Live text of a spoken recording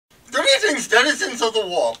Greetings, denizens of the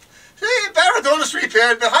warp. Hey, Baragonis Wreap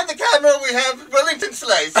here, and behind the camera we have Wellington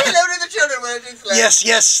Sleigh. Say hello to the children, Wellington Sleigh.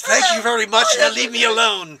 Yes, thank you very much. Now leave me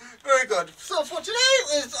alone. Very good. So for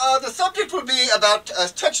today, the subject will be about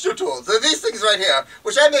texture tools. They're these things right here,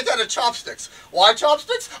 which I make out of chopsticks. Why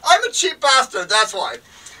chopsticks? I'm a cheap bastard, that's why.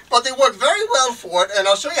 But they work very well for it, and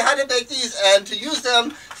I'll show you how to make these and to use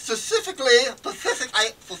them specifically, I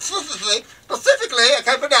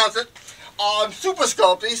can't pronounce it, on Super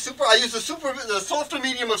Sculpey. I use the softer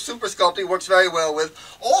medium of Super Sculpey, works very well with.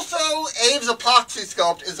 Also, Abe's Epoxy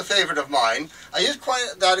Sculpt is a favorite of mine. I use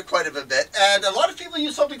that quite a bit. And a lot of people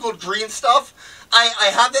use something called green stuff.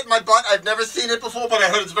 I have that in my butt. I've never seen it before, but I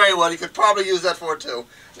heard it's very well. You could probably use that for it too.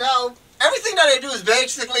 Now, everything that I do is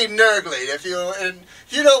basically Nurgly. If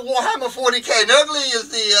you know Warhammer 40k, Nurgly is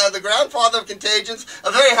the grandfather of Contagions,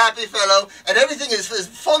 a very happy fellow, and everything is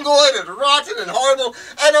fungoid and rotten and horrible,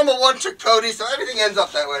 and I'm a one-trick pony, so everything ends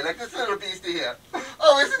up that way, like this little beastie here.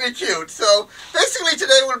 Oh, isn't he cute? So, basically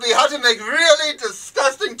today will be how to make really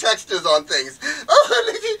disgusting textures on things.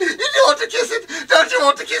 Oh, you don't want to kiss it? Don't you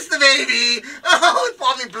want to kiss the baby? Oh, it's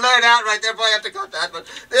probably blurred out right there, probably have to cut that, but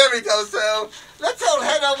there we go. So, let's all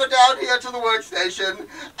head over down here to the workstation,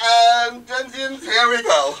 and Denzians, here we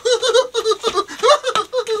go.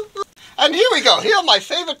 And here we go. Here are my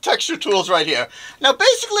favorite texture tools right here. Now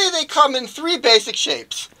basically they come in three basic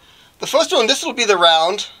shapes. The first one, this will be the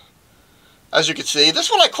round, as you can see.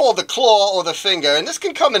 This one I call the claw or the finger, and this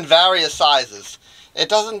can come in various sizes. It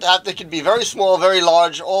doesn't have, they can be very small, very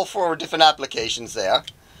large, all for different applications there.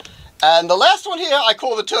 And the last one here I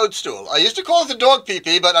call the toadstool. I used to call it the dog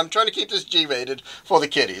pee-pee, but I'm trying to keep this G-rated for the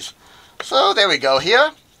kiddies. So there we go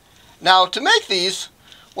here. Now to make these,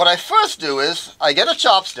 what I first do is I get a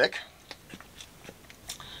chopstick.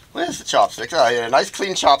 Where's the chopstick? Oh, yeah, a nice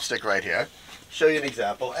clean chopstick right here. Show you an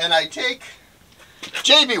example. And I take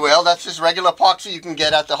JB Whale, that's just regular epoxy you can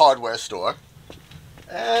get at the hardware store.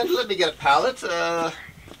 And let me get a palette. What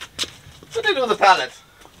do I do with a palette?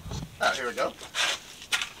 Oh, here we go.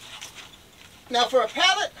 Now for a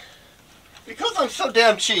palette, because I'm so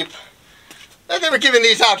damn cheap, they were giving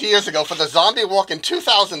these out years ago for the Zombie Walk in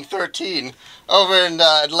 2013 over in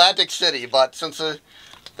Atlantic City, but since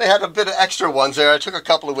they had a bit of extra ones there, I took a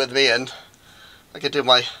couple with me, and I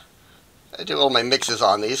do all my mixes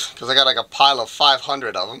on these, because I got like a pile of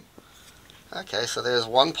 500 of them. Okay, so there's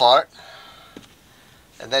one part,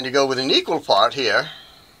 and then you go with an equal part here.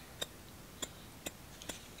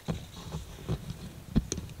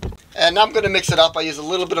 And I'm going to mix it up. I use a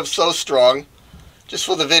little bit of So Strong, just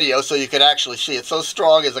for the video, so you can actually see it. So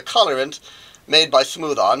Strong is a colorant made by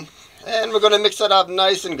Smooth On. And we're going to mix that up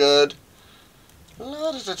nice and good.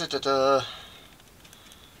 Yeah,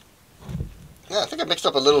 I think I mixed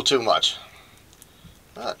up a little too much.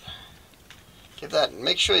 But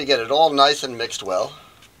make sure you get it all nice and mixed well.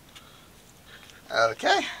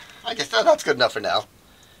 Okay, I guess that's good enough for now.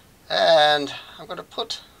 And I'm going to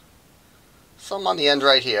put some on the end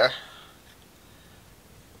right here.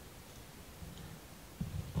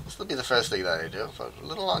 This will be the first thing that I do. Put a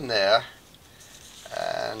little on there.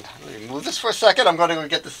 And let me move this for a second. I'm going to go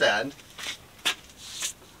get the sand.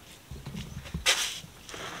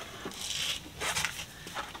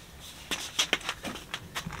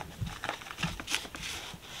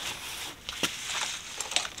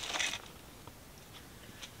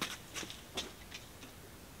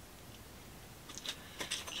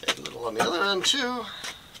 Okay, a little on the other end too.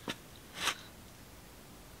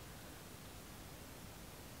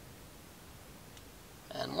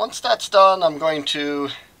 And once that's done, I'm going to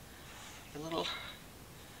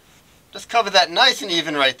just cover that nice and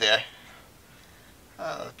even right there.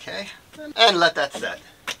 Okay, and let that set.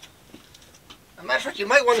 As a matter of fact, you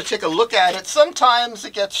might want to take a look at it. Sometimes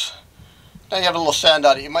it gets, now you have a little sand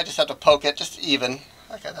on it, you might just have to poke it just even.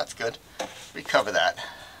 Okay, that's good. Recover that.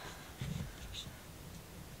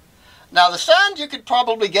 Now the sand you could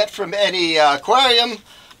probably get from any aquarium,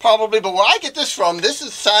 probably, but where I get this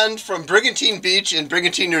is sand from Brigantine Beach in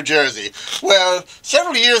Brigantine, New Jersey, where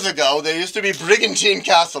several years ago there used to be Brigantine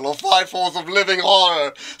Castle, or 5 Falls of Living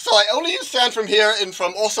Horror. So I only use sand from here and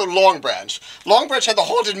from also Long Branch. Long Branch had the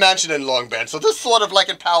Haunted Mansion in Long Branch, so this sort of like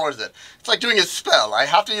empowers it. It's like doing a spell. I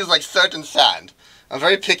have to use like certain sand. I'm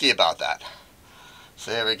very picky about that. So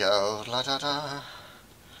there we go. La, da, da.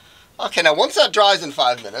 Okay, now once that dries in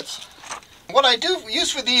 5 minutes, what I do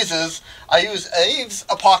use for these is I use Abe's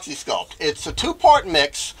Epoxy Sculpt. It's a 2-part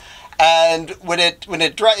mix, and when it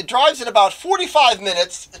dries in about 45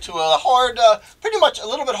 minutes to a hard, pretty much a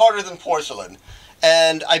little bit harder than porcelain.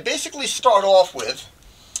 And I basically start off with,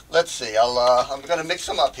 let's see, I'm going to mix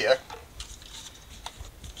them up here.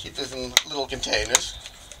 Keep this in little containers.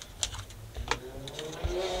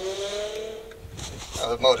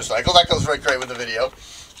 The motorcycle. That goes very great with the video.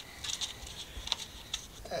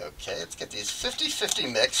 Okay, let's get these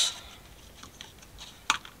 50-50 mix.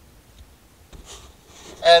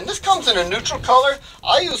 And this comes in a neutral color.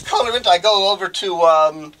 I use colorant. I go over to,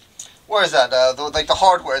 where is that? Like the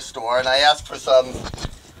hardware store, and I ask for some.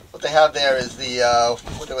 What they have there is the,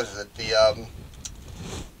 what is it?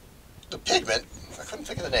 The pigment. I couldn't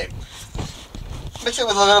think of the name. Mix it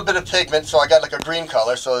with a little bit of pigment, so I got like a green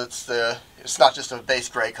color, so it's not just a base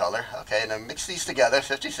gray color. Okay, and then mix these together,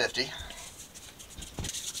 50-50.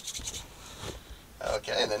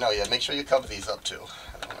 Okay, and then, oh yeah, make sure you cover these up too.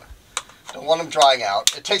 Don't want them drying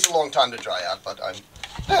out. It takes a long time to dry out, but I'm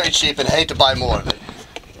very cheap and hate to buy more of it.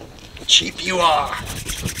 Cheap you are.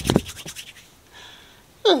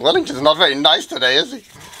 Wellington's not very nice today, is he?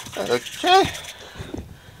 Okay.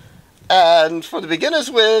 And for the beginners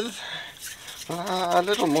with a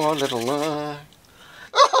little more,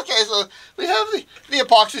 Okay, so we have the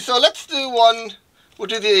epoxy. So let's do one. We'll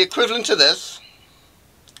do the equivalent to this.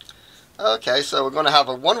 Okay, so we're going to have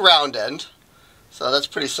one round end. So that's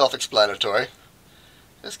pretty self-explanatory.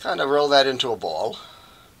 Just kind of roll that into a ball.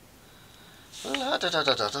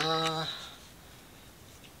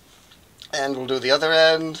 And we'll do the other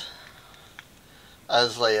end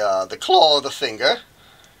as the claw of the finger.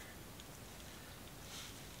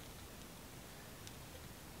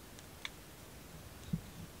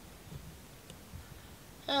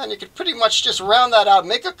 And you can pretty much just round that out,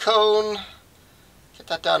 make a cone, get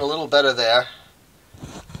that down a little better there.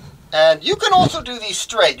 And you can also do these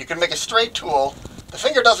straight. You can make a straight tool. The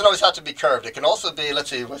finger doesn't always have to be curved. It can also be, let's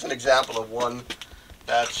see, what's an example of one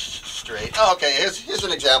that's straight? Oh, okay, here's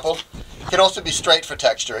an example. It can also be straight for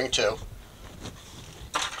texturing too.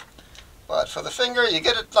 But for the finger, you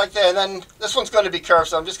get it like that, and then this one's going to be curved,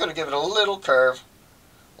 so I'm just going to give it a little curve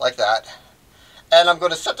like that. And I'm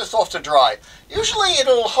going to set this off to dry. Usually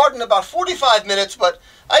it'll harden about 45 minutes, but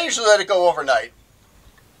I usually let it go overnight.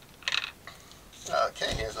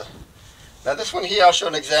 Okay, now this one here, I'll show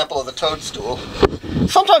an example of the toadstool.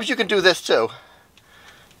 Sometimes you can do this too.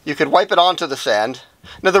 You could wipe it onto the sand.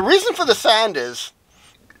 Now the reason for the sand is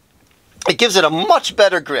it gives it a much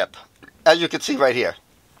better grip, as you can see right here.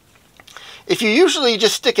 If you usually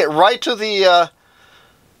just stick it right to the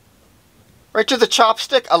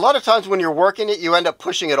chopstick, a lot of times when you're working it, you end up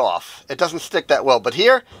pushing it off. It doesn't stick that well. But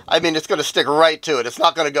here, I mean, it's going to stick right to it. It's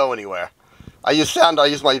not going to go anywhere. I use sand. I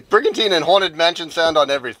use my Brigantine and Haunted Mansion sand on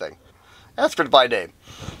everything. That's good by name.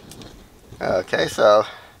 Okay, so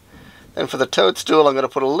then for the toadstool, I'm going to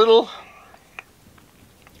put a little,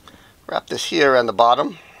 wrap this here on the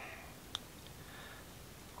bottom,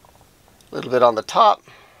 a little bit on the top.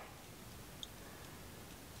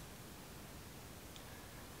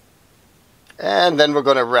 And then we're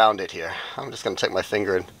going to round it here. I'm just going to take my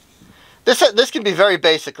finger and this can be very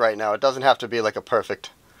basic right now. It doesn't have to be like a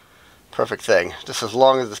perfect thing. Just as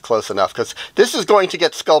long as it's close enough, because this is going to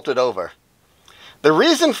get sculpted over. The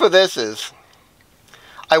reason for this is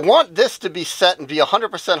I want this to be set and be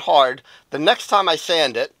 100% hard the next time I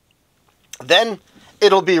sand it. Then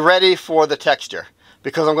it'll be ready for the texture,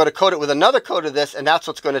 because I'm going to coat it with another coat of this, and that's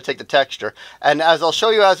what's going to take the texture. And as I'll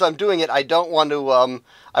show you as I'm doing it, I don't want to.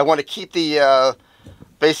 I want to keep the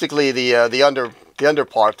basically the under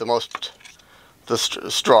part the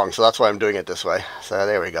strong. So that's why I'm doing it this way. So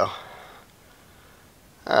there we go.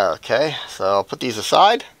 Okay, so I'll put these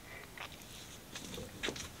aside.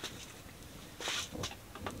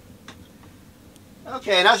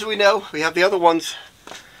 Okay, and as we know, we have the other ones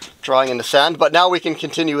drying in the sand, but now we can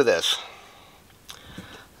continue with this.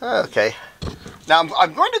 Okay, now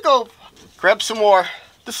I'm going to go grab some more.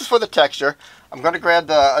 This is for the texture. I'm going to grab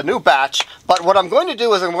a new batch, but what I'm going to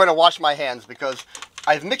do is I'm going to wash my hands, because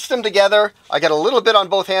I've mixed them together. I got a little bit on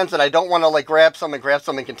both hands, and I don't want to like grab some and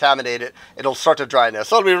contaminate it. It'll start to dry now.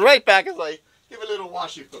 So I'll be right back as I give a little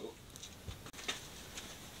washy-poo.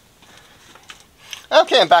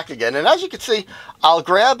 Okay, I'm back again, and as you can see, I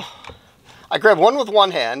grab one with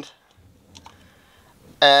one hand,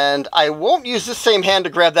 and I won't use this same hand to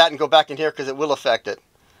grab that and go back in here because it will affect it.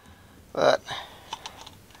 But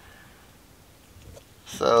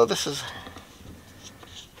so this is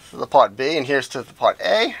the part B, and here's to the part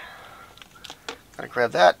A. I'm going to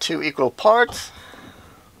grab that, 2 equal parts.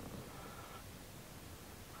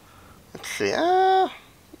 Let's see, yeah,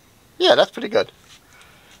 that's pretty good.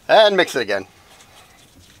 And mix it again.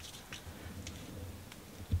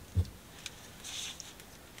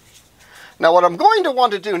 Now what I'm going to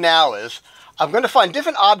want to do now is, I'm going to find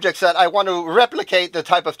different objects that I want to replicate the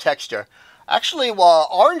type of texture. Actually,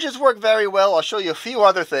 oranges work very well. I'll show you a few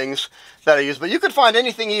other things that I use, but you could find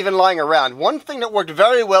anything even lying around. One thing that worked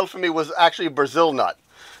very well for me was actually Brazil nut.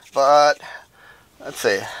 But, let's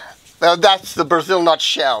see. Now, that's the Brazil nut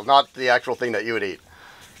shell, not the actual thing that you would eat.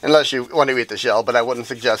 Unless you want to eat the shell, but I wouldn't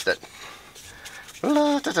suggest it.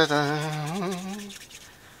 Now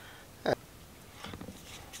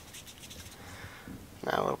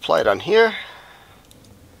we'll apply it on here.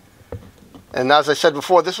 And as I said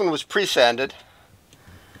before, this one was pre-sanded.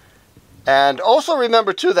 And also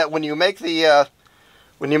remember too that when you make the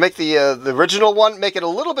original one, make it a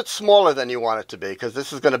little bit smaller than you want it to be, because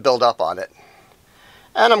this is going to build up on it.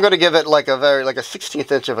 And I'm going to give it like a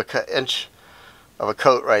 1/16 inch of a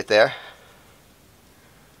coat right there.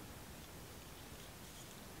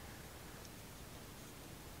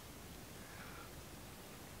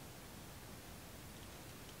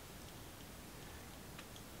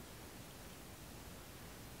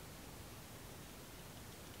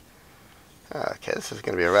 Okay, this is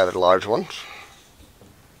going to be a rather large one.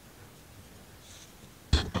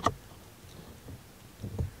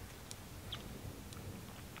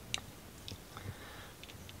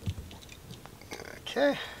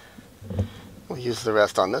 Okay, we'll use the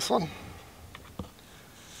rest on this one.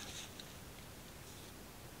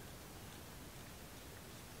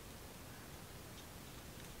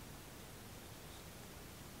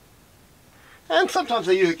 And sometimes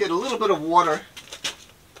I get a little bit of water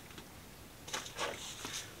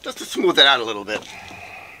just to smooth it out a little bit.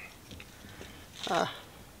 There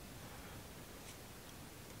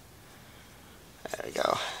we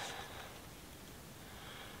go.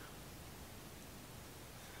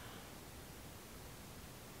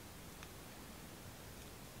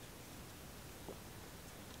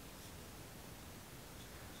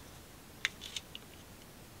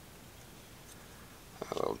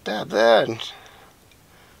 A little dab there, and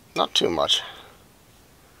not too much.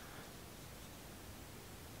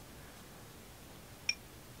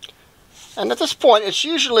 And at this point, it's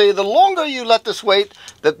usually, the longer you let this wait,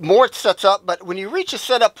 the more it sets up. But when you reach a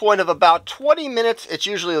setup point of about 20 minutes, it's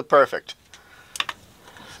usually perfect.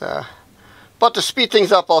 But to speed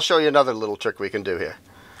things up, I'll show you another little trick we can do here.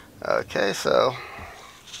 Okay, so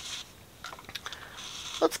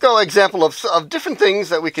let's go example of different things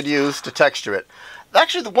that we could use to texture it.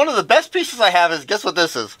 Actually, one of the best pieces I have is, guess what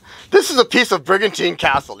this is? This is a piece of Brigantine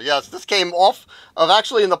Castle. Yes, this came off of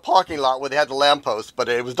actually in the parking lot where they had the lamppost, but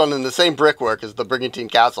it was done in the same brickwork as the Brigantine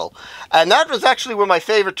Castle. And that was actually where my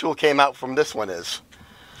favorite tool came out from. This one is.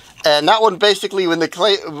 And that one basically, when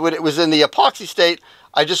it was in the epoxy state,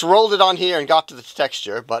 I just rolled it on here and got to the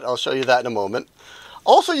texture, but I'll show you that in a moment.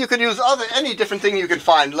 Also, you could use any different thing you can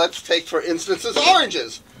find. Let's take, for instance,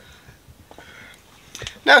 oranges.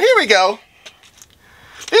 Now, here we go.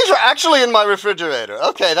 These are actually in my refrigerator.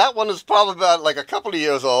 Okay, that one is probably about like a couple of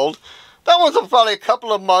years old. That one's probably a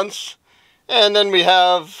couple of months. And then we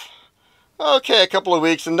have, okay, a couple of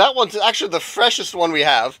weeks. And that one's actually the freshest one we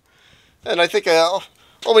have. And I think all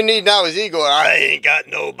we need now is Igor. I ain't got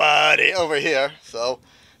nobody over here. So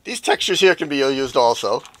these textures here can be used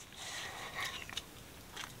also.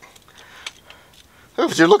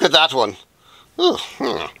 If you look at that one.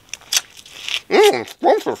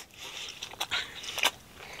 Expensive.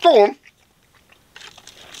 So, ew,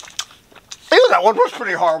 that one was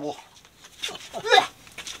pretty horrible.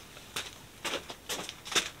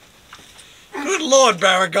 Good Lord,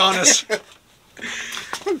 Baragonis.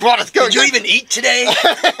 Did you even eat today?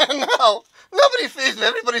 No, nobody feeds me.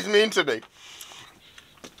 Everybody's mean to me.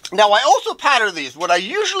 Now, I also pattern these. What I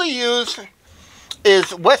usually use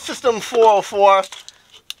is Wet System 404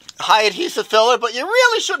 high adhesive filler, but you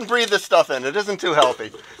really shouldn't breathe this stuff in. It isn't too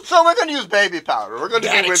healthy. So we're going to use baby powder. We're going to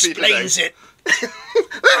do whippy today. That explains it.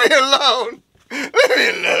 Leave me alone. Leave me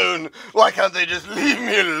alone. Why can't they just leave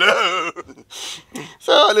me alone?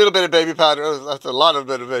 So a little bit of baby powder. That's a lot of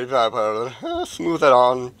bit of baby powder. Smooth it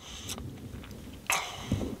on.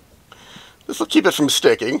 This will keep it from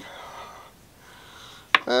sticking.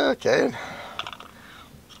 Okay.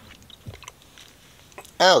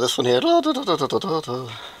 Oh, this one here.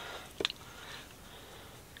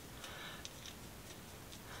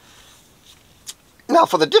 Now,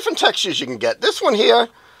 for the different textures you can get, this one here,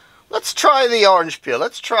 let's try the orange peel.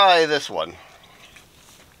 Let's try this one.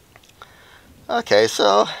 Okay,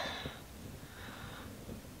 so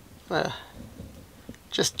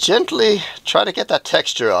just gently try to get that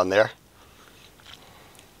texture on there.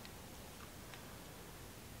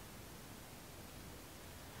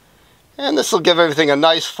 And this will give everything a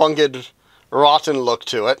nice fungid, rotten look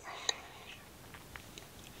to it.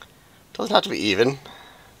 Doesn't have to be even.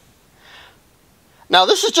 Now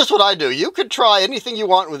this is just what I do. You could try anything you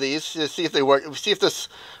want with these to see if they work, see if this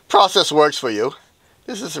process works for you.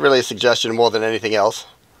 This is really a suggestion more than anything else.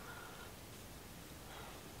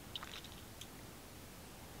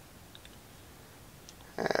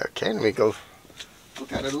 Okay, let me go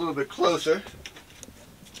look at it a little bit closer.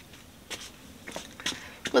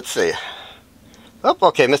 Let's see. Oh,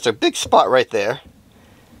 okay, missed a big spot right there.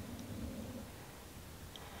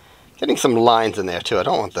 Getting some lines in there too, I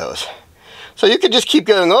don't want those. So you can just keep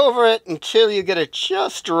going over it until you get it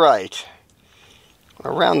just right.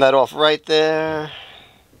 I'll round that off right there.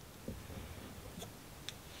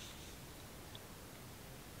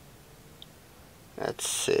 Let's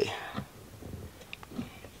see.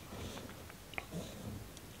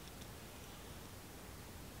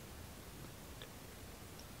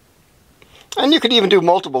 And you could even do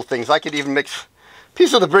multiple things. I could even mix a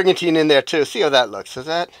piece of the brigantine in there too. See how that looks. Is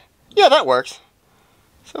that? Yeah, that works.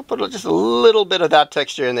 So put just a little bit of that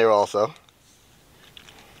texture in there also.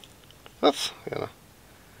 Oops.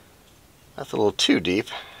 That's a little too deep.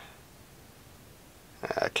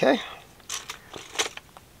 Okay.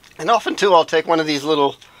 And often too, I'll take one of these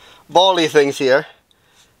little bally things here,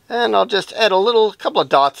 and I'll just add a couple of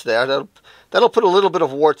dots there. That'll put a little bit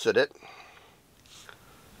of warts in it.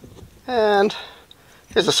 And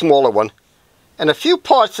here's a smaller one. And a few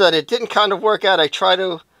parts that it didn't kind of work out, I try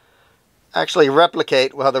to actually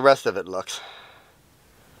replicate how the rest of it looks.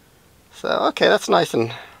 So, okay, that's nice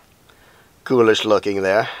and ghoulish looking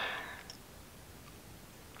there.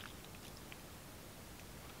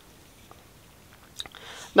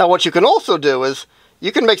 Now what you can also do is,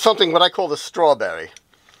 you can make something what I call the strawberry,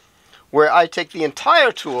 where I take the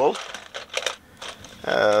entire tool,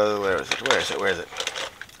 where is it?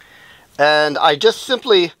 And I just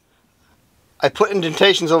simply, I put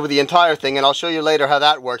indentations over the entire thing, and I'll show you later how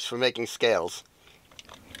that works for making scales.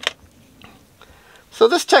 So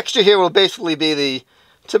this texture here will basically be the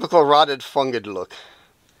typical rotted fungid look.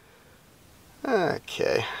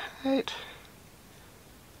 Okay, right.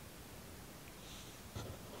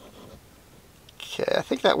 Okay, I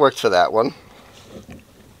think that works for that one.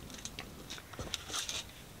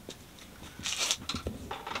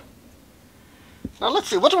 Now let's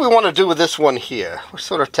see, what do we want to do with this one here? What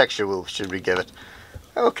sort of texture should we give it?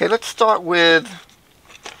 Okay, let's start with...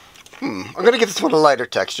 I'm going to give this one a lighter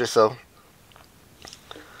texture, so...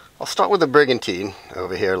 I'll start with the brigantine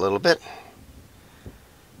over here a little bit.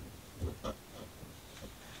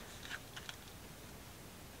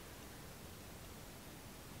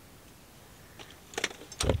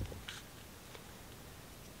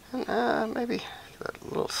 And maybe get that a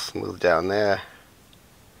little smooth down there.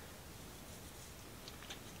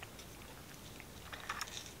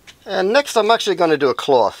 And next I'm actually going to do a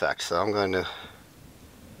claw effect, so I'm going to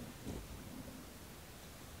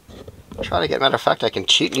try to get, matter of fact, I can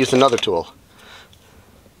cheat and use another tool.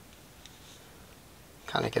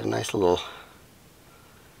 Kind of get a nice little...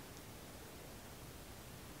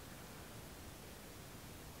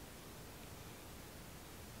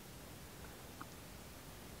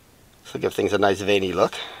 So give things a nice veiny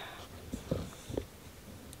look.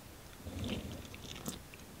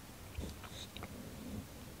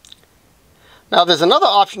 Now there's another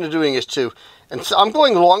option to doing this too, and so I'm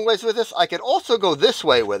going long ways with this. I could also go this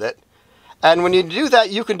way with it, and when you do that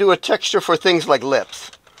you can do a texture for things like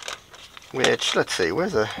lips, which, let's see, see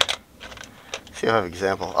if I have an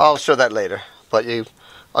example. I'll show that later, but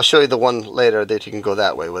I'll show you the one later that you can go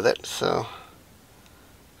that way with it. So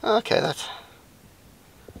okay, that's,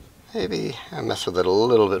 maybe I mess with it a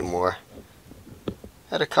little bit more,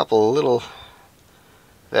 add a couple little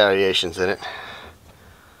variations in it.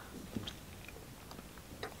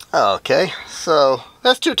 Okay, so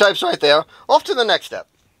that's two types right there. Off to the next step.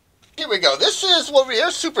 Here we go. This is what we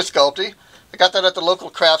here's Super Sculpey. I got that at the local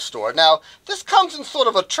craft store. Now, this comes in sort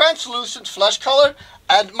of a translucent flesh color,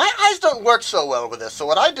 and my eyes don't work so well with this. So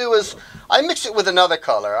what I do is I mix it with another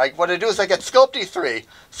color. What I do is I get Sculpey 3.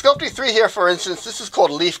 Sculpey 3 here, for instance, this is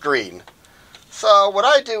called leaf green. So what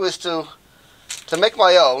I do is to make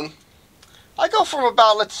my own, I go from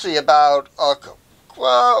about, let's see, about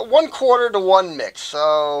 1/4 to 1 mix,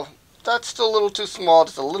 so that's still a little too small,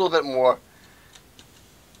 just a little bit more.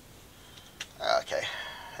 Okay,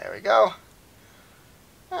 there we go.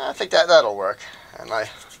 I think that'll work. And I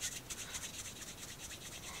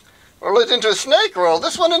roll it into a snake, roll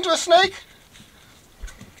this one into a snake.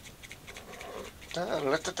 And a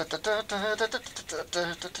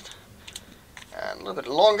little bit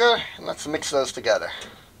longer, and let's mix those together.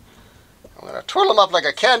 I'm going to twirl them up like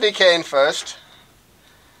a candy cane first.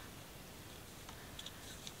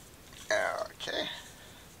 Okay.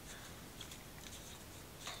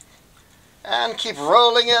 And keep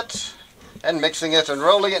rolling it and mixing it and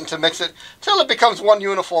rolling it to mix it till it becomes one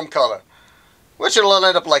uniform color, which it'll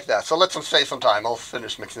end up like that. So let them stay some time. I'll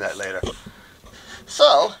finish mixing that later.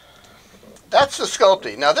 So that's the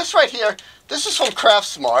Sculpey. Now this right here, this is from Craft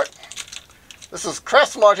Smart. This is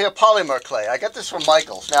Craft Smart here polymer clay. I got this from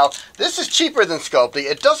Michael's. Now this is cheaper than Sculpey.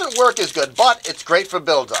 It doesn't work as good, but it's great for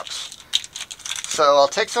build-ups. So I'll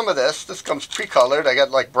take some of this. This comes pre-colored. I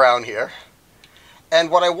got like brown here. And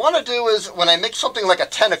what I want to do is, when I make something like a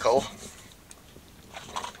tentacle,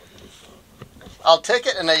 I'll take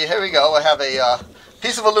it and here we go. I have a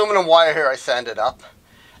piece of aluminum wire here. I sanded up.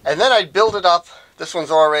 And then I build it up. This one's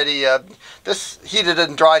already, this heated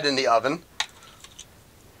and dried in the oven.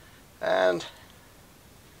 And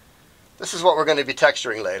this is what we're going to be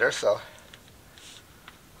texturing later. So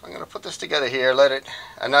I'm going to put this together here, let it,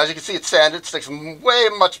 and as you can see it's sanded. It sticks way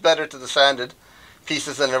much better to the sanded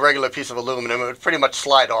pieces than a regular piece of aluminum. It would pretty much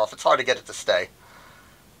slide off. It's hard to get it to stay.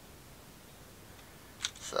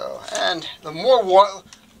 So, and the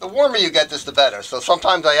warmer you get this, the better. So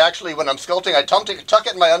sometimes I actually, when I'm sculpting, I tuck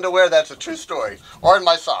it in my underwear. That's a true story. Or in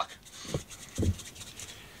my sock.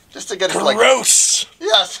 Just to get it like... Gross!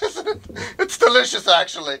 Yes, it's delicious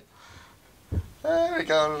actually. There we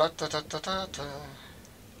go.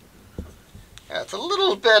 Yeah, it's a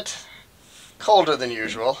little bit colder than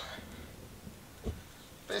usual.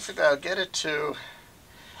 Basically, I'll get it to...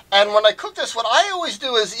 And when I cook this, what I always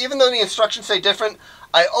do is, even though the instructions say different,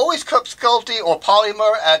 I always cook Sculpey or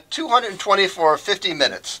polymer at 220 for 50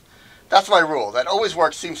 minutes. That's my rule. That always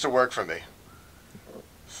works, seems to work for me.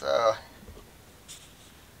 So,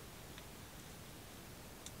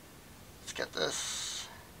 let's get this.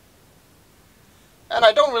 And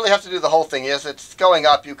I don't really have to do the whole thing. Yes, it's going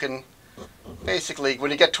up. You can basically, when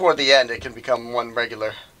you get toward the end, it can become one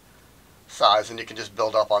regular size, and you can just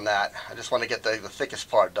build up on that. I just want to get the thickest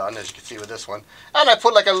part done, as you can see with this one. And I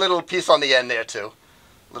put like a little piece on the end there too.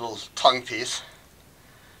 Little tongue piece.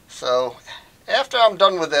 So after I'm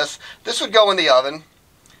done with this, this would go in the oven.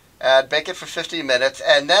 I'd bake it for 50 minutes,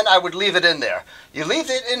 and then I would leave it in there. You leave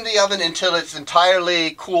it in the oven until it's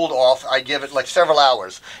entirely cooled off. I give it like several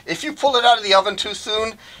hours. If you pull it out of the oven too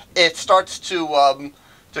soon, it starts to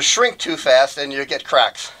shrink too fast, and you get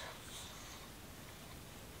cracks.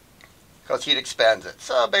 Because heat expands it.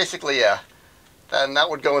 So basically, yeah, then that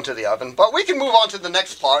would go into the oven. But we can move on to the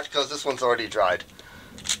next part, because this one's already dried.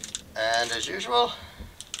 And as usual,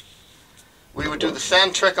 we would do the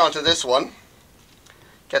sand trick onto this one.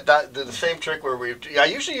 Get that, do the same trick where I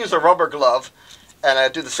usually use a rubber glove, and I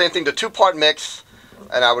do the same thing, the two-part mix,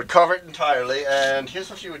 and I would cover it entirely, and here's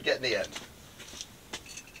what you would get in the end.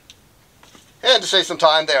 And to save some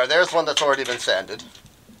time, there's one that's already been sanded.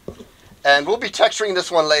 And we'll be texturing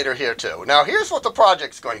this one later here too. Now here's what the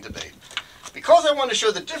project's going to be. Because I want to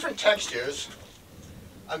show the different textures,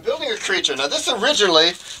 I'm building a creature. Now this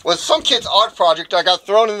originally was some kid's art project that got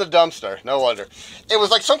thrown in the dumpster. No wonder. It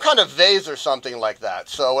was like some kind of vase or something like that.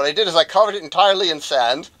 So what I did is I covered it entirely in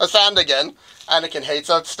sand. Sand again. Anakin hates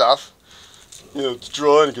that stuff. You know, it's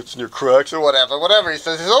dry and it gets in your cracks or whatever. Whatever he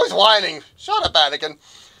says. He's always whining. Shut up, Anakin.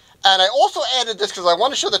 And I also added this because I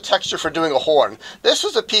want to show the texture for doing a horn. This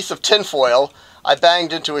was a piece of tin foil I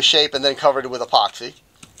banged into a shape and then covered it with epoxy.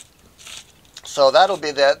 So that'll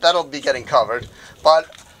be getting covered.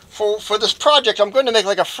 But for this project, I'm going to make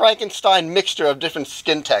like a Frankenstein mixture of different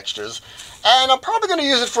skin textures. And I'm probably going to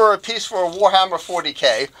use it for a piece for a Warhammer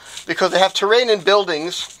 40K because they have terrain in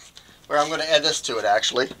buildings where I'm going to add this to it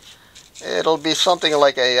actually. It'll be something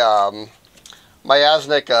like a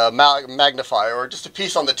miasmic magnifier, or just a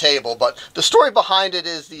piece on the table, but the story behind it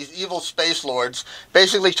is these evil space lords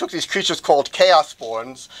basically took these creatures called chaos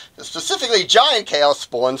spawns, specifically giant chaos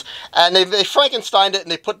spawns, and they Frankensteined it, and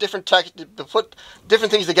they put different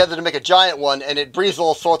things together to make a giant one, and it breathes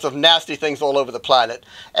all sorts of nasty things all over the planet.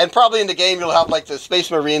 And probably in the game you'll have like the Space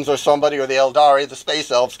Marines or somebody, or the Eldari, the Space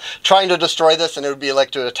Elves, trying to destroy this, and it would be like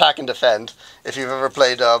to attack and defend. If you've ever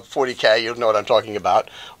played 40K, you'll know what I'm talking about.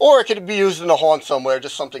 Or it could be used in a horn somewhere,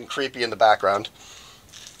 just something creepy in the background.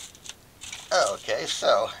 Okay,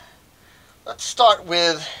 so let's start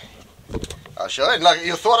with, I'll show you. Look,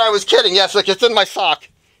 you thought I was kidding. Yes, look, it's in my sock.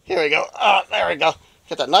 Here we go. There we go.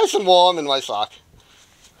 Get that nice and warm in my sock.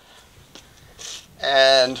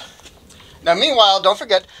 And now meanwhile, don't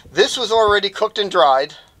forget, this was already cooked and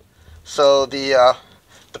dried. So the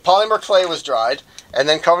polymer clay was dried and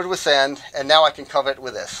then covered with sand, and now I can cover it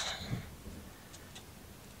with this.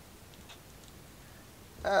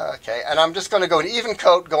 Okay, and I'm just going to go an even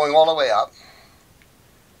coat going all the way up.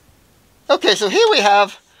 Okay, so here we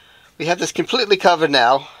have this completely covered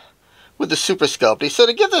now with the Super Sculpey. So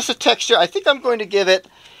to give this a texture, I think I'm going to give it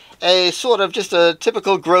a sort of just a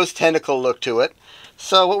typical gross tentacle look to it.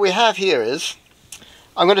 So what we have here is,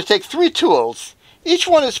 I'm going to take 3 tools. Each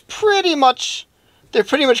one is pretty much, they're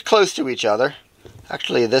pretty much close to each other.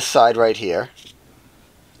 Actually, this side right here.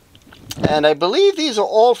 And I believe these are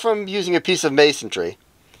all from using a piece of masonry.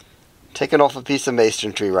 Taken off a piece of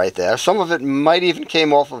masonry right there. Some of it might even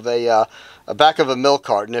came off of a back of a milk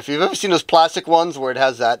carton. If you've ever seen those plastic ones where it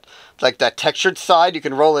has that, like that textured side, you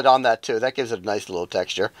can roll it on that too. That gives it a nice little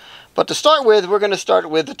texture. But to start with, we're going to start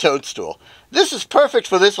with the toadstool. This is perfect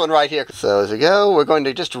for this one right here. So as we go, we're going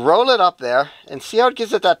to just roll it up there and see how it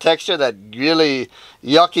gives it that texture, that really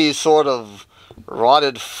yucky sort of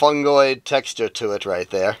rotted fungoid texture to it right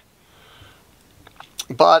there.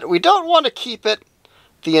 But we don't want to keep it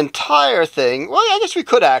the entire thing. Well, I guess we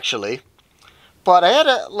could actually. But I had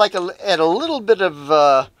add a little bit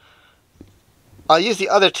of, I'll use the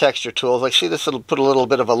other texture tools. Like, see, this will put a little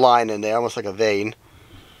bit of a line in there, almost like a vein.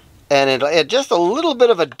 And it'll add just a little bit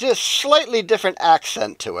of a slightly different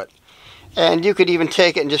accent to it. And you could even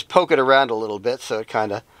take it and just poke it around a little bit, so it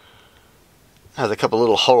kind of has a couple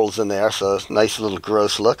little holes in there, so it's a nice little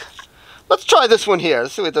gross look. Let's try this one here.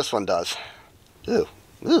 Let's see what this one does. Ooh,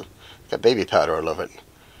 got baby powder all over it.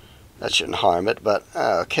 That shouldn't harm it, but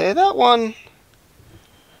okay, that one,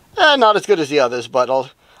 not as good as the others, but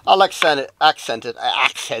I'll accent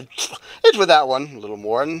it with that one a little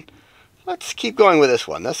more, and let's keep going with this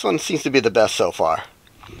one. This one seems to be the best so far.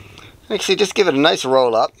 Actually, just give it a nice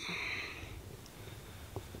roll up,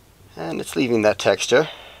 and it's leaving that texture.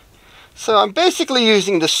 So I'm basically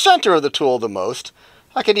using the center of the tool the most.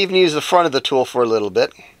 I could even use the front of the tool for a little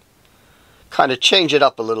bit. Kind of change it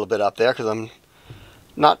up a little bit up there, because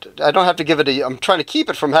I don't have to give it I'm trying to keep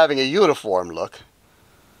it from having a uniform look.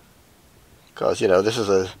 Because, you know, this is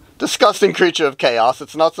a disgusting creature of chaos.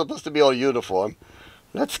 It's not supposed to be all uniform.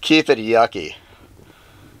 Let's keep it yucky.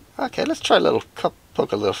 Okay, let's try a little,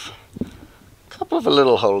 poke a couple of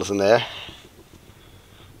little holes in there.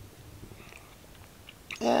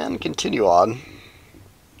 And continue on.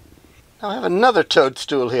 Now I have another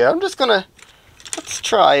toadstool here. I'm just going to, let's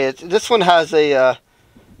try it. This one has a,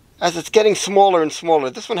 as it's getting smaller and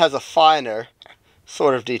smaller, this one has a finer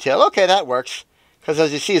sort of detail. Okay, that works. Because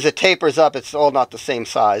as you see, as it tapers up, it's all not the same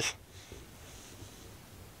size.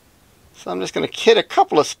 So I'm just going to hit a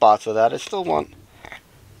couple of spots of that. I still want,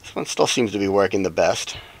 this one still seems to be working the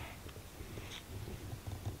best.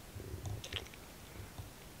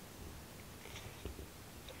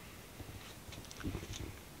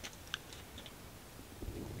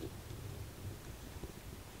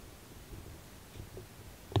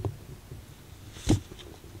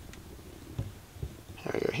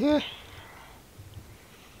 There we go here.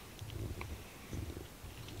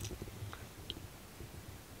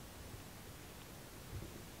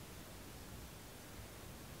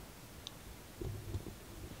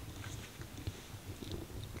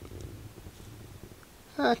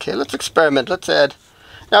 Okay, let's experiment. Let's add.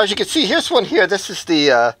 Now, as you can see, here's one here. This is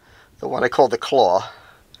the one I call the claw.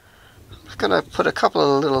 I'm just gonna put a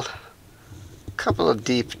couple of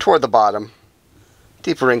deep toward the bottom,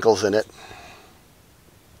 deep wrinkles in it.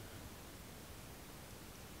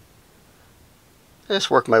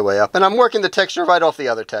 Just work my way up, and I'm working the texture right off the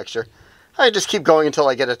other texture. I just keep going until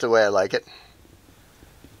I get it the way I like it,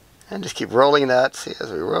 and just keep rolling that. See,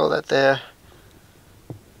 as we roll that there.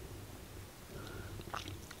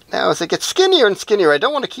 Now, as it gets skinnier and skinnier, I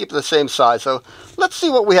don't want to keep it the same size, so let's see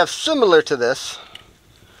what we have similar to this.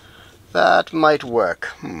 That might work.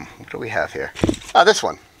 What do we have here? This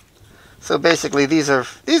one. So basically, these are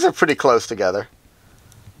pretty close together.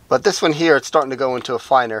 But this one here, it's starting to go into a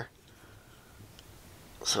finer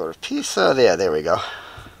sort of piece. So there we go.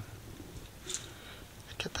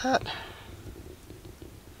 Get that.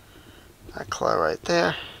 That claw right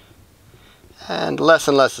there. And less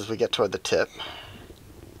as we get toward the tip.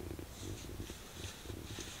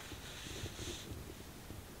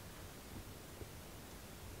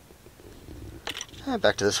 And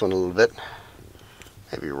back to this one a little bit.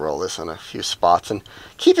 Maybe roll this on a few spots. And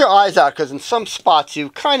keep your eyes out, because in some spots you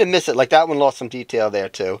kind of miss it. Like that one lost some detail there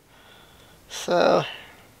too. So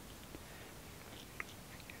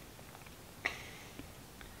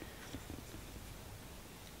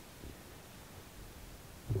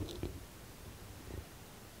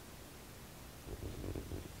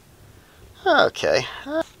okay.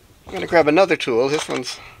 I'm going to grab another tool. This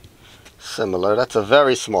one's similar. That's a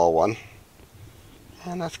very small one.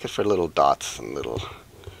 And that's good for little dots and little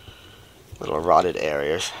rotted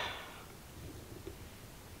areas.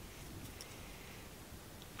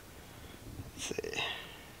 Let's see.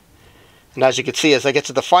 And as you can see, as I get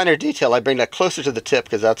to the finer detail, I bring that closer to the tip,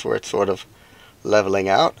 because that's where it's sort of leveling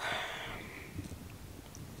out.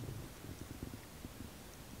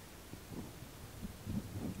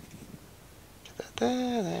 Get that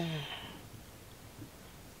there.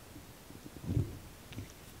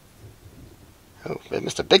 Oh, I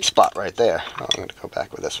missed a big spot right there. Oh, I'm going to go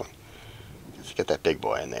back with this one. Let's get that big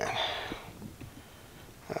boy in there.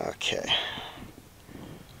 Okay.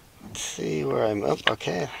 Let's see where I'm up.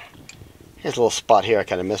 Okay. Here's a little spot here I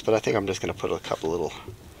kind of missed, but I think I'm just going to put a couple little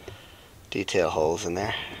detail holes in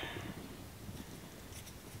there.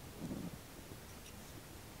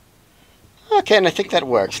 Okay, and I think that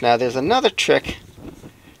works. Now there's another trick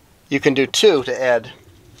you can do too to add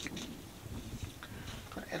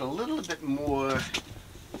a little bit more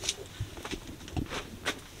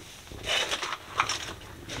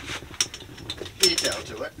detail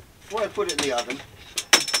to it before I put it in the oven.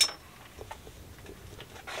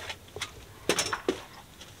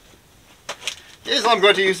 Here's I'm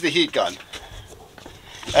going to use the heat gun.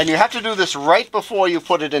 And you have to do this right before you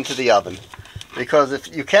put it into the oven, because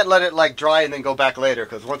if you can't let it like dry and then go back later,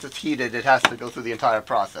 because once it's heated it has to go through the entire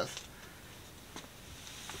process.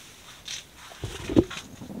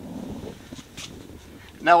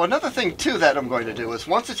 Now another thing too that I'm going to do is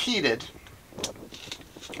once it's heated,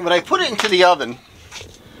 when I put it into the oven,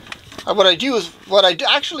 what I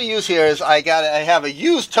actually use here is I have a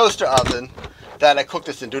used toaster oven that I cook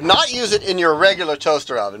this in. Do not use it in your regular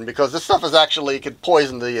toaster oven, because this stuff is actually, could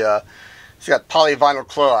poison the, it's got polyvinyl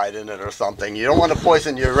chloride in it or something. You don't want to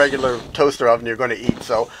poison your regular toaster oven you're going to eat.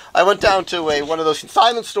 So I went down to one of those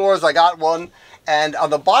consignment stores, I got one, and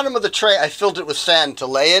on the bottom of the tray I filled it with sand to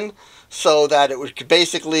lay in, so that it would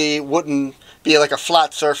basically wouldn't be like a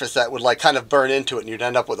flat surface that would like kind of burn into it and you'd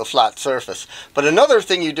end up with a flat surface. But another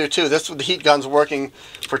thing you do too, this with the heat gun's working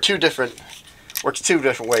for works two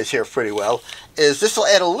different ways here pretty well, is this will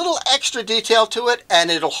add a little extra detail to it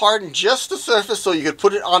and it'll harden just the surface so you could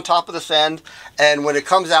put it on top of the sand, and when it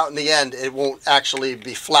comes out in the end it won't actually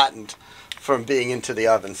be flattened from being into the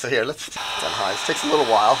oven. So here, let's done high. This takes a little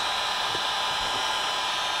while.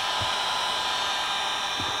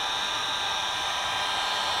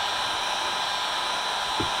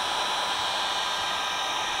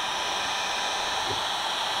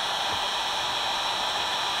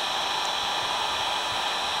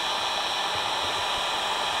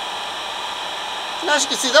 Now, as you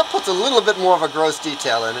can see, that puts a little bit more of a gross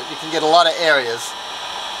detail in it. You can get a lot of areas.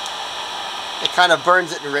 It kind of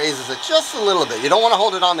burns it and raises it just a little bit. You don't want to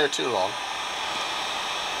hold it on there too long.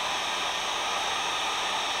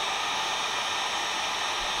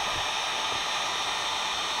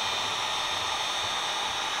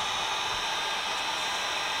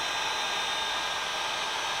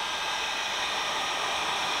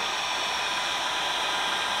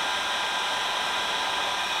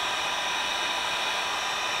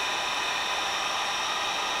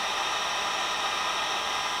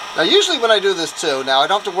 Now usually when I do this too, now I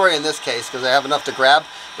don't have to worry in this case because I have enough to grab,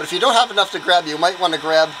 but if you don't have enough to grab, you might want to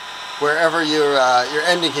grab wherever you're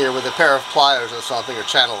ending here with a pair of pliers or something, or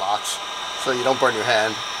channel locks, so you don't burn your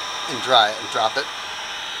hand and dry it and drop it.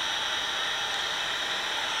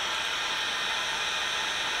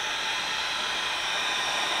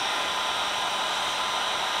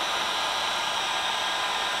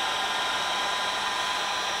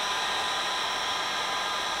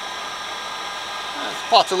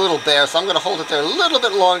 Pot's a little bare, so I'm going to hold it there a little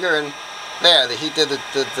bit longer, and there, the heat did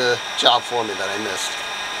the job for me that I missed.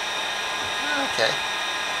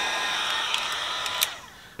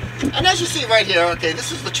 Okay. And as you see right here, okay,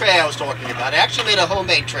 this is the tray I was talking about. I actually made a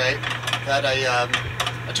homemade tray that I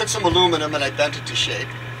took some aluminum and I bent it to shape.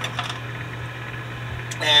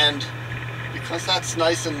 And because that's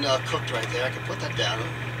nice and cooked right there, I can put that down.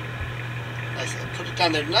 Put it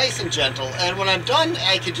down there nice and gentle, and when I'm done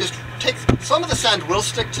I could just take some of the sand will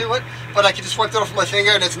stick to it, but I can just wipe it off with my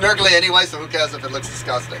finger, and it's nurgly anyway, so who cares if it looks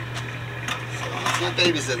disgusting. So the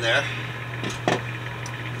baby's in there.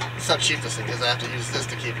 This is how cheap this thing is. I have to use this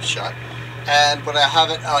to keep it shut. And but I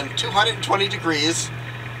have it on 220 degrees,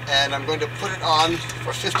 and I'm going to put it on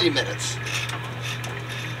for 50 minutes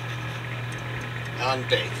on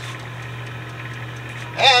bake.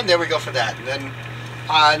 And there we go for that. And then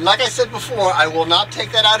like I said before, I will not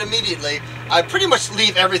take that out immediately. I pretty much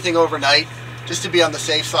leave everything overnight just to be on the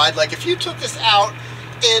safe side. Like if you took this out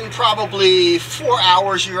in probably 4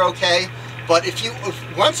 hours, you're okay. But if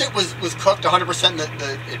once it was cooked 100%,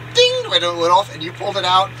 it ding, right, it went off, and you pulled it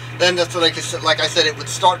out, then that's like I said, it would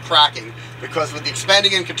start cracking, because with the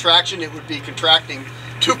expanding and contraction, it would be contracting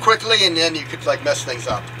too quickly, and then you could like mess things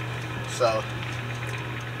up. So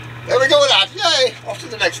there we go with that. Yay! Off to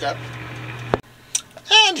the next step.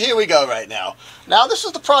 And here we go right now. Now this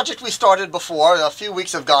is the project we started before. A few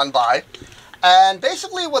weeks have gone by. And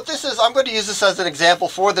basically what this is, I'm going to use this as an example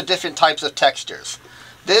for the different types of textures.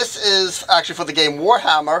 This is actually for the game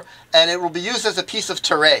Warhammer, and it will be used as a piece of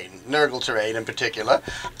terrain, Nurgle terrain in particular.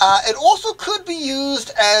 It also could be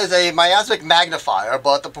used as a miasmic magnifier,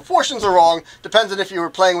 but the proportions are wrong. Depends on if you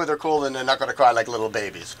were playing with or cool, and they're not going to cry like little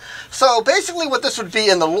babies. So basically what this would be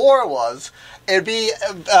in the lore was, it would be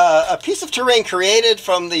a piece of terrain created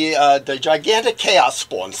from the gigantic chaos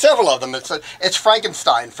spawn. Several of them. It's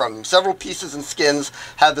Frankenstein from several pieces and skins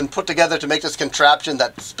have been put together to make this contraption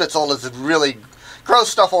that spits all this really gross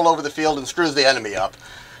stuff all over the field and screws the enemy up.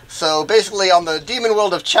 So basically on the demon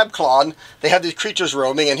world of Chebklon, they have these creatures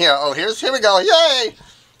roaming, and here we go, yay!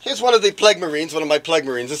 Here's one of the Plague Marines, one of my Plague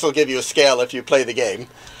Marines. This will give you a scale if you play the game.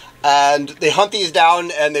 And they hunt these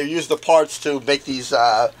down, and they use the parts to make these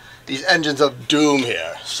engines of doom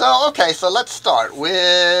here. So, okay, so let's start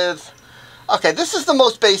with... Okay, this is the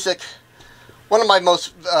most basic, one of my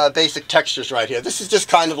most basic textures right here. This is just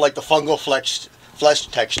kind of like the fungal flesh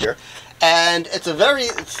texture. And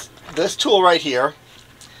it's this tool right here.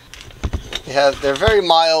 They're very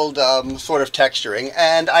mild sort of texturing,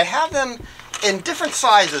 and I have them in different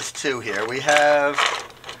sizes too. Here we have.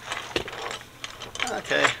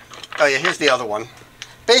 Okay. Oh yeah, here's the other one.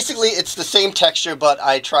 Basically, it's the same texture, but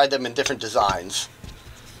I tried them in different designs.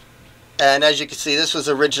 And as you can see, this was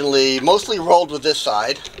originally mostly rolled with this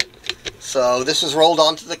side. So this was rolled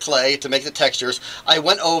onto the clay to make the textures. I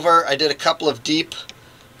did a couple of deep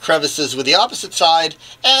crevices with the opposite side,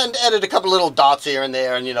 and added a couple little dots here and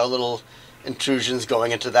there, and little intrusions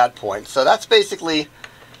going into that point. So that's basically,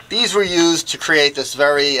 these were used to create this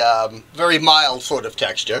very very mild sort of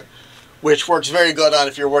texture, which works very good on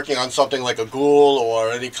if you're working on something like a ghoul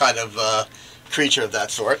or any kind of creature of that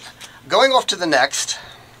sort. Going off to the next,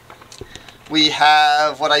 we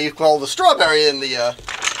have what I call the strawberry in the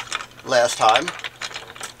last time,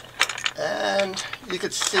 and you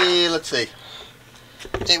could see, let's see,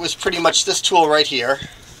 it was pretty much this tool right here,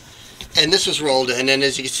 and this was rolled in, and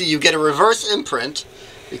as you can see, you get a reverse imprint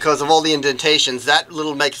because of all the indentations. That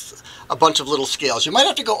makes a bunch of little scales. You might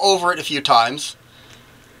have to go over it a few times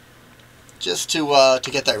just to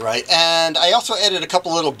get that right. And I also added a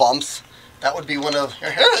couple little bumps. That would be one of...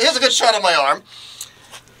 Here's a good shot of my arm.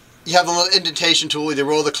 You have a little indentation tool. You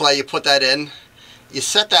roll the clay, you put that in, you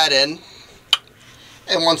set that in,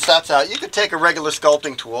 and once that's out, you could take a regular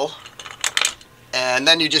sculpting tool, and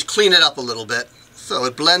then you just clean it up a little bit so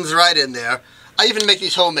it blends right in there. I even make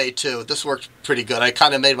these homemade too. This worked pretty good. I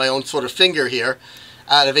kind of made my own sort of finger here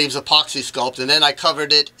out of Abe's epoxy sculpt, and then I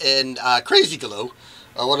covered it in crazy glue.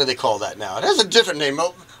 What do they call that now? It has a different name.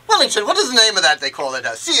 Wellington, what is the name of that they call it?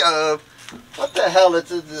 What the hell?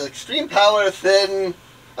 It's extreme power thin...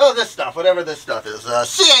 Oh, this stuff, whatever this stuff is.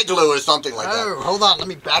 CA glue or something like that. Oh, hold on, let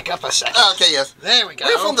me back up a second. Okay, yes. There we go.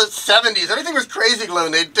 We're from the 70s. Everything was crazy glue,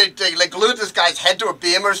 and they like glued this guy's head to a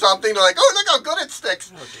beam or something. They're like, oh, look how good it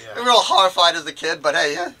sticks. Oh, dear. We were all horrified as a kid, but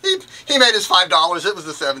hey, he made his $5. It was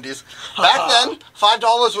the 70s. Back then,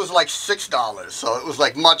 $5 was like $6, so it was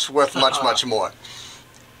like much much more.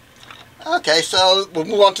 Okay, so we'll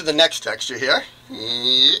move on to the next texture here.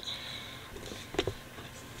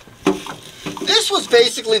 This was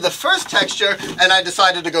basically the first texture, and I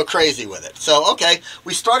decided to go crazy with it. So, okay,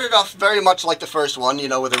 we started off very much like the first one,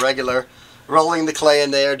 with a regular rolling the clay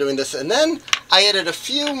in there, doing this, and then I added a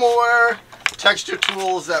few more texture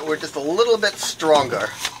tools that were just a little bit stronger.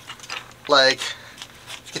 Like,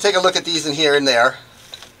 you can take a look at these in here and there.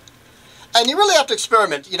 And you really have to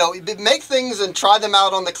experiment, make things and try them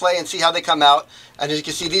out on the clay and see how they come out. And as you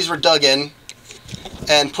can see, these were dug in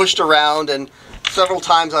and pushed around, and several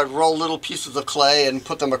times I'd roll little pieces of clay and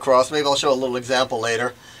put them across. Maybe I'll show a little example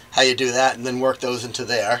later how you do that, and then work those into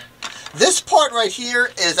there. This part right here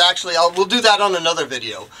is actually, we'll do that on another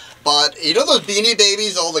video. But you know those Beanie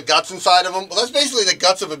Babies, all the guts inside of them? Well, that's basically the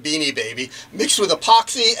guts of a Beanie Baby mixed with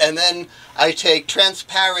epoxy, and then I take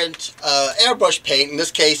transparent airbrush paint. In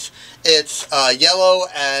this case, it's yellow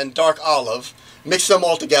and dark olive. Mix them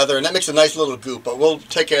all together, and that makes a nice little goop, but we'll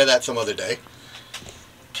take care of that some other day.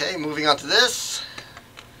 Okay, moving on to this.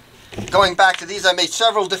 Going back to these, I made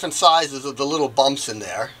several different sizes of the little bumps in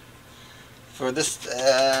there. For this,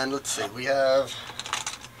 and let's see, we have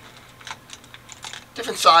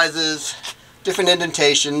different sizes, different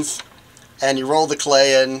indentations, and you roll the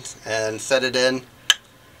clay in and set it in,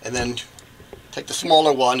 and then take the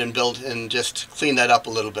smaller one and build and just clean that up a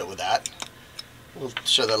little bit with that. We'll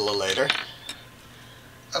show that a little later.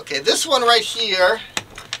 Okay, this one right here,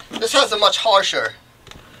 this has a much harsher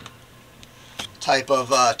type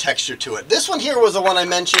of texture to it. This one here was the one I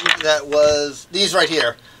mentioned that was these right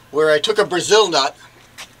here, where I took a Brazil nut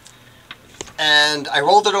and I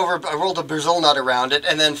rolled a Brazil nut around it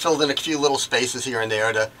and then filled in a few little spaces here and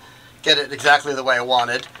there to get it exactly the way I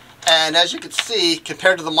wanted. And as you can see,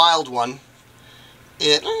 compared to the mild one,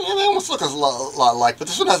 they almost look a lot alike, but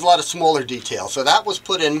this one has a lot of smaller detail. So that was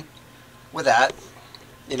put in with that,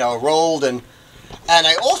 you know, rolled. And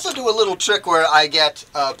I also do a little trick where I get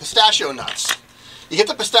pistachio nuts. You get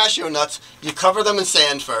the pistachio nuts, you cover them in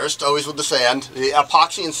sand first, always with the sand, the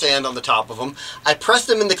epoxy and sand on the top of them. I press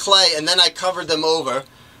them in the clay and then I cover them over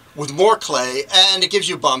with more clay, and it gives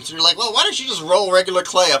you bumps. And you're like, well, why don't you just roll regular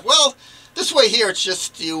clay up? Well, this way here, it's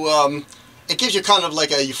just it gives you kind of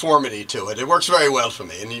like a uniformity to it. It works very well for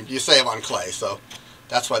me, and you save on clay, so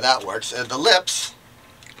that's why that works. And the lips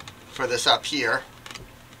for this up here,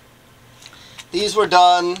 these were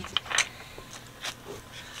done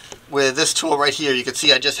with this tool right here. You can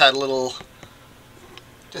see I just had a little,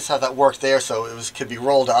 just how that worked there, so it could be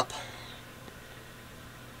rolled up.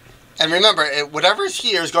 And remember, whatever is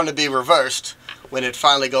here is going to be reversed when it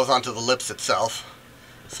finally goes onto the lips itself.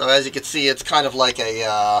 So as you can see, it's kind of like a,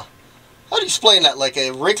 how do you explain that? Like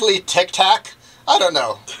a wrinkly tic-tac? I don't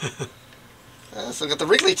know. So get the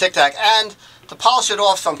wrinkly tic-tac, and to polish it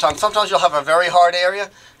off sometimes you'll have a very hard area,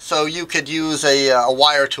 so you could use a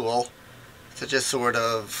wire tool to just sort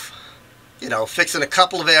of, you know, fix in a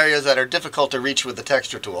couple of areas that are difficult to reach with the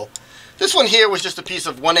texture tool. This one here was just a piece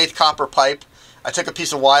of 1/8 copper pipe. I took a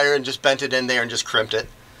piece of wire and just bent it in there and just crimped it.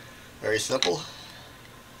 Very simple.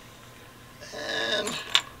 And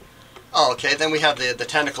okay, then we have the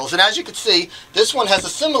tentacles, and as you can see, this one has a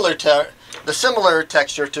similar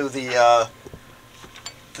texture to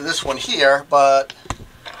this one here, but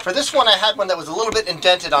for this one I had one that was a little bit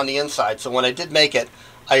indented on the inside, so when I did make it,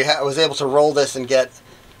 I was able to roll this and get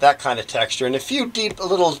that kind of texture. And a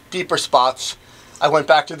little deeper spots, I went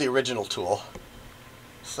back to the original tool.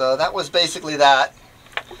 So that was basically that.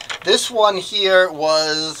 This one here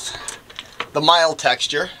was the mild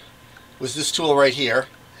texture, was this tool right here.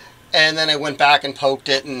 And then I went back and poked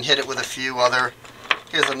it and hit it with a few other,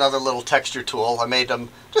 here's another little texture tool. I made them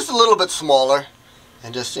just a little bit smaller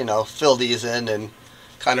and just, you know, fill these in and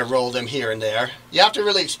kind of roll them here and there. You have to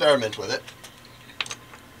really experiment with it.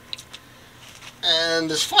 And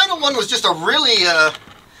this final one was just a really,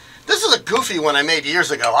 this is a goofy one I made years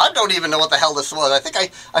ago. I don't even know what the hell this was. I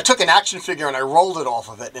think I took an action figure and I rolled it off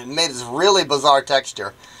of it and it made this really bizarre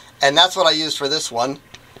texture. And that's what I used for this one.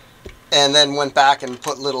 And then went back and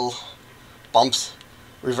put little bumps,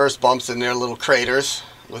 reverse bumps in their little craters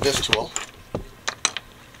with this tool.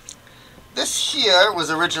 This here was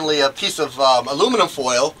originally a piece of aluminum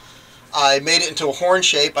foil. I made it into a horn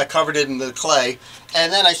shape. I covered it in the clay,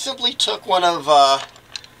 and then I simply took one of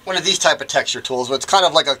these type of texture tools, where it's kind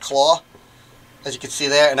of like a claw, as you can see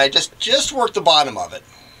there, and I just worked the bottom of it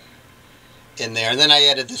in there, and then I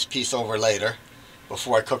added this piece over later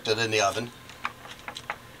before I cooked it in the oven.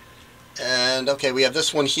 And okay, we have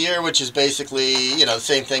this one here, which is basically, you know, the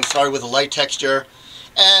same thing. Started with a light texture,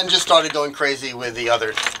 and just started going crazy with the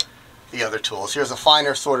other tools. Here's a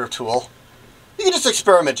finer sort of tool. You can just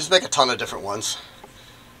experiment, just make a ton of different ones.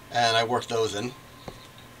 And I worked those in.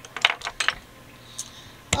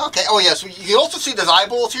 Okay, oh yes, you can also see there's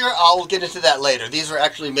eyeballs here. I'll get into that later. These are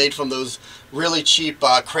actually made from those really cheap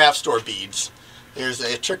craft store beads. There's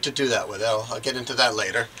a trick to do that with. I'll get into that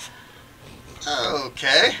later.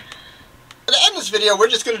 Okay. To end this video, we're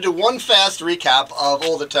just going to do one fast recap of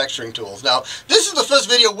all the texturing tools. Now, this is the first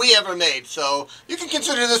video we ever made, so you can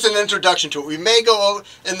consider this an introduction to it. We may go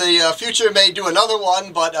in the future, may do another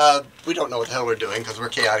one, but we don't know what the hell we're doing because we're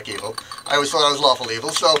chaotic evil. I always thought I was lawful evil.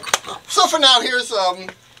 So for now, here's a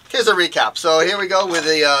recap. So here we go with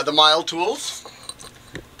the mild tools.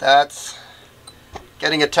 That's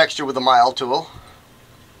getting a texture with the mild tool.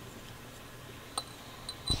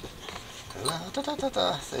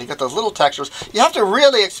 So you got those little textures. You have to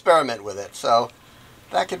really experiment with it. So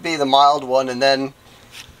that could be the mild one, and then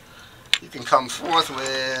you can come forth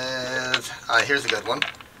with, here's a good one.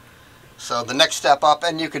 So the next step up,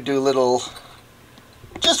 and you could do little,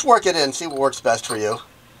 just work it in, see what works best for you.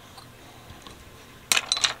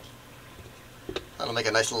 That'll make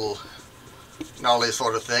a nice little gnarly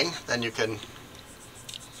sort of thing. Then you can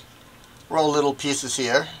roll little pieces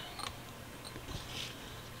here.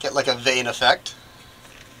 Get like a vein effect.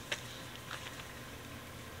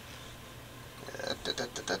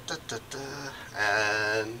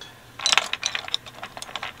 And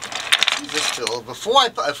this tool. Before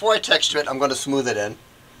I texture it, I'm going to smooth it in.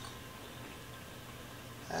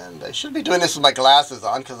 And I should be doing this with my glasses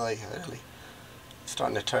on because I really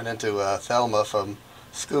starting to turn into Thelma from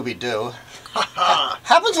Scooby-Doo.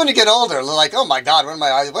 Happens when you get older. Like, oh my God, where did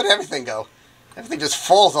my eyes? Where did everything go? Everything just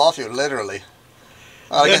falls off you, literally.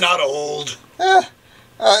 They're not old.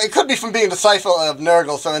 It could be from being the disciple of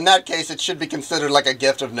Nurgle, so in that case, it should be considered like a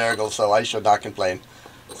gift of Nurgle. So I should not complain.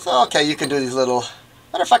 So okay, you can do these little.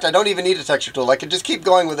 Matter of fact, I don't even need a texture tool. I can just keep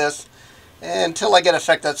going with this until I get an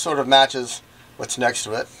effect that sort of matches what's next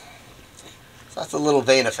to it. So that's a little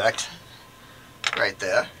vein effect right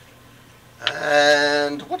there.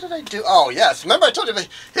 And what did I do? Oh yes, remember I told you.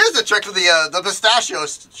 Here's the trick for the pistachio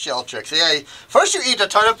shell trick. So yeah, first you eat a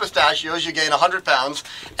ton of pistachios, you gain 100 pounds,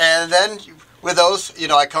 and then with those, you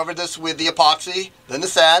know, I covered this with the epoxy, then the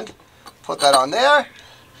sand. Put that on there.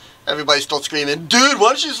 Everybody starts screaming, dude, why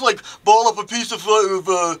don't you just like ball up a piece of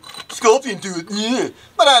scorpion, dude? Yeah.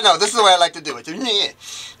 But no, this is the way I like to do it. Yeah.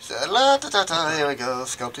 So here we go,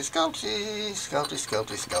 sculpty, sculpty, sculpty,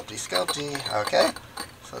 sculpty, sculpty, sculpty. Okay.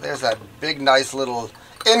 So there's that big, nice little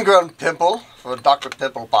ingrown pimple for Dr.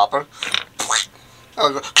 Pimple Popper.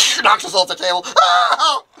 Oh, knocks us off the table.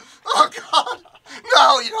 Oh, oh, God.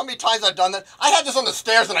 No, you know how many times I've done that? I had this on the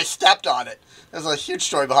stairs and I stepped on it. There's a huge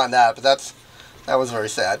story behind that, but that was very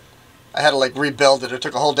sad. I had to like rebuild it. It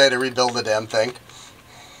took a whole day to rebuild the damn thing.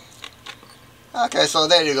 Okay, so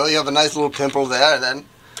there you go. You have a nice little pimple there, and then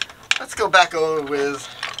let's go back over with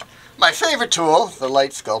my favorite tool, the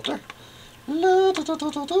light sculptor. Around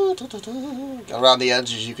the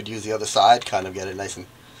edges, you could use the other side, kind of get it nice and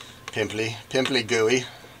pimply gooey.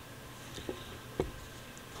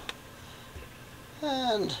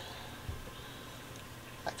 And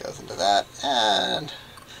that goes into that. And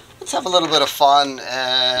let's have a little bit of fun.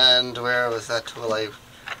 And where was that tool I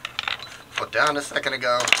put down a second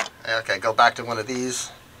ago? Okay, go back to one of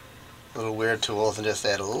these little weird tools and just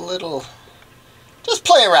add a little, just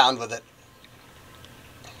play around with it.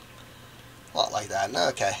 A lot like that.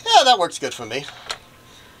 Okay. Yeah, that works good for me.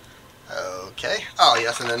 Okay. Oh,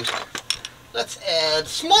 yes, and then let's add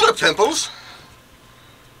smaller pimples.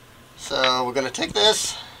 So we're going to take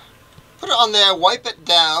this, put it on there, wipe it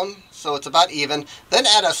down so it's about even, then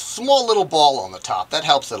add a small little ball on the top. That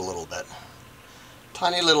helps it a little bit.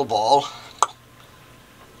 Tiny little ball.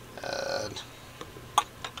 And,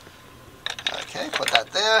 okay, put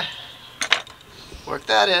that there. Work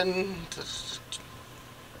that in.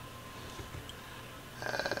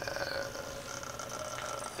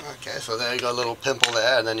 Okay, so there you go, a little pimple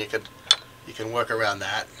there, and then you can work around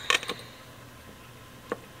that.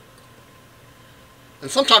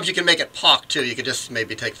 And sometimes you can make it pock too. You could just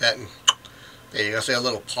maybe take that and there you go, say a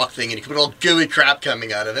little pock thing, and you can put all gooey crap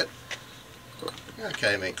coming out of it.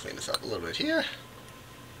 Okay, let me clean this up a little bit here.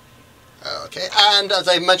 Okay, and as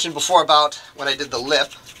I mentioned before about when I did the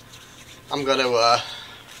lip, I'm going to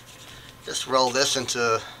just roll this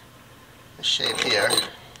into a shape here.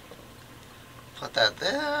 Put that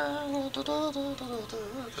there.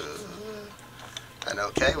 And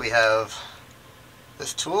okay, we have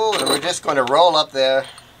this tool, and we're just going to roll up there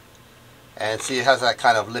and see it has that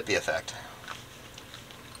kind of lippy effect.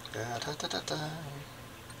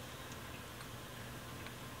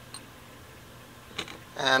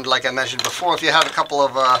 And like I mentioned before, if you have a couple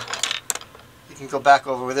of, you can go back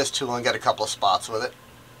over with this tool and get a couple of spots with it.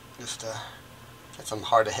 Just get some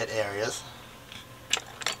hard to hit areas.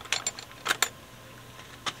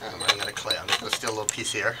 I'm running out of clay. I'm just going to steal a little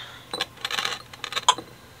piece here.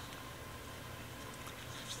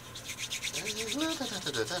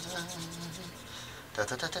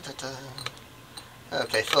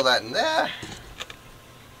 Okay, fill that in there.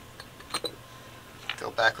 Go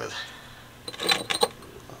back with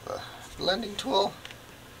a blending tool.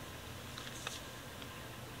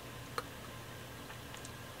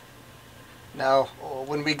 Now,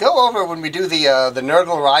 when we do the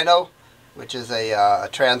Nurgle Rhino, which is a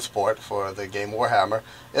transport for the game Warhammer,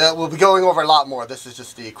 we'll be going over a lot more. This is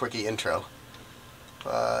just the quickie intro.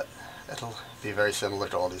 But it'll be very similar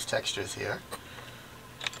to all these textures here.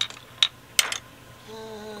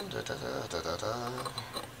 Yeah.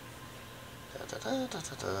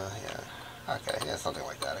 Okay, yeah, something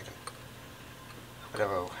like that. I can,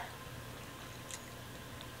 whatever.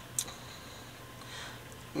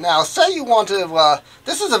 Now, say you want to,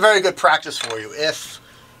 this is a very good practice for you. If,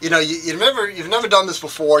 you know, you've never done this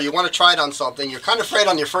before, you want to try it on something, you're kind of afraid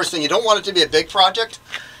on your first thing, you don't want it to be a big project.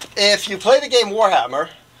 If you play the game Warhammer,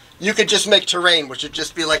 you could just make terrain, which would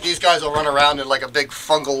just be like these guys will run around in like a big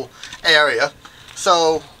fungal area.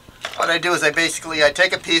 So what I do is I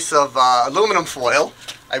take a piece of aluminum foil,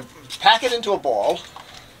 I pack it into a ball,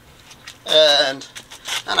 and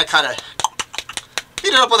then I kind of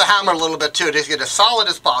beat it up with a hammer a little bit too, just get as solid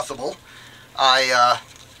as possible. I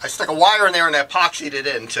I stuck a wire in there and I epoxied it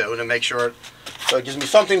in too to make sure, so it gives me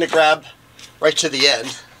something to grab right to the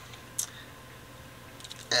end.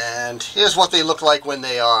 And here's what they look like when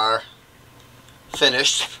they are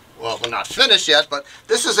finished. Well, they're not finished yet, but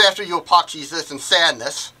this is after you epoxy this and sand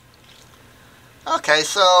this. Okay,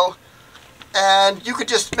 so, and you could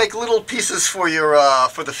just make little pieces for your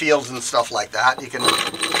for the fields and stuff like that. You can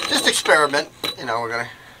just experiment. You know, let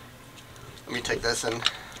me take this and.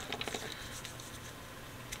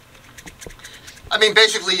 I mean,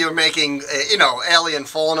 basically you're making, you know, alien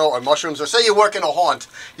fauna or mushrooms, or say you work in a haunt,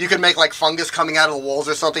 you can make like fungus coming out of the walls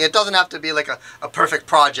or something. It doesn't have to be like a perfect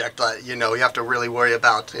project that, you know, you have to really worry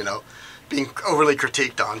about, you know, being overly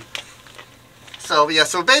critiqued on. So, yeah,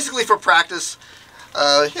 so basically for practice,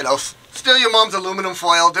 you know, steal your mom's aluminum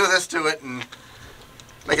foil, do this to it, and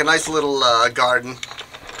make a nice little garden.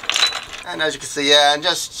 And as you can see, yeah, and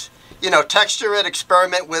just, you know, texture it,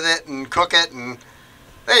 experiment with it, and cook it, and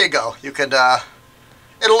there you go. You could,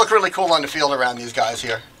 it'll look really cool on the field around these guys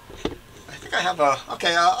here. I think I have a,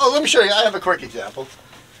 okay, oh, let me show you. I have a quick example.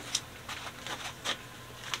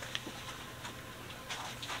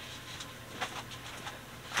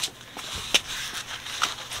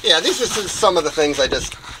 Yeah, these are some of the things I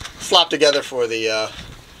just slapped together for the,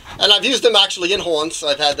 and I've used them actually in haunts.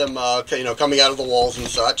 I've had them, you know, coming out of the walls and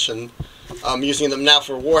such, and I'm using them now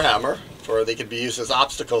for Warhammer, for they could be used as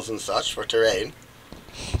obstacles and such for terrain.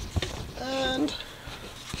 And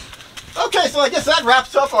okay, so I guess that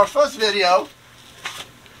wraps up our first video.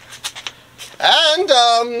 And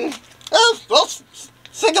well,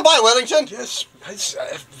 say goodbye, Wellington. Yes,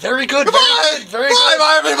 very good. Goodbye. Very good. Bye,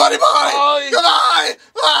 bye, everybody. Bye. Bye. Goodbye.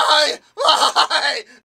 Bye. Bye.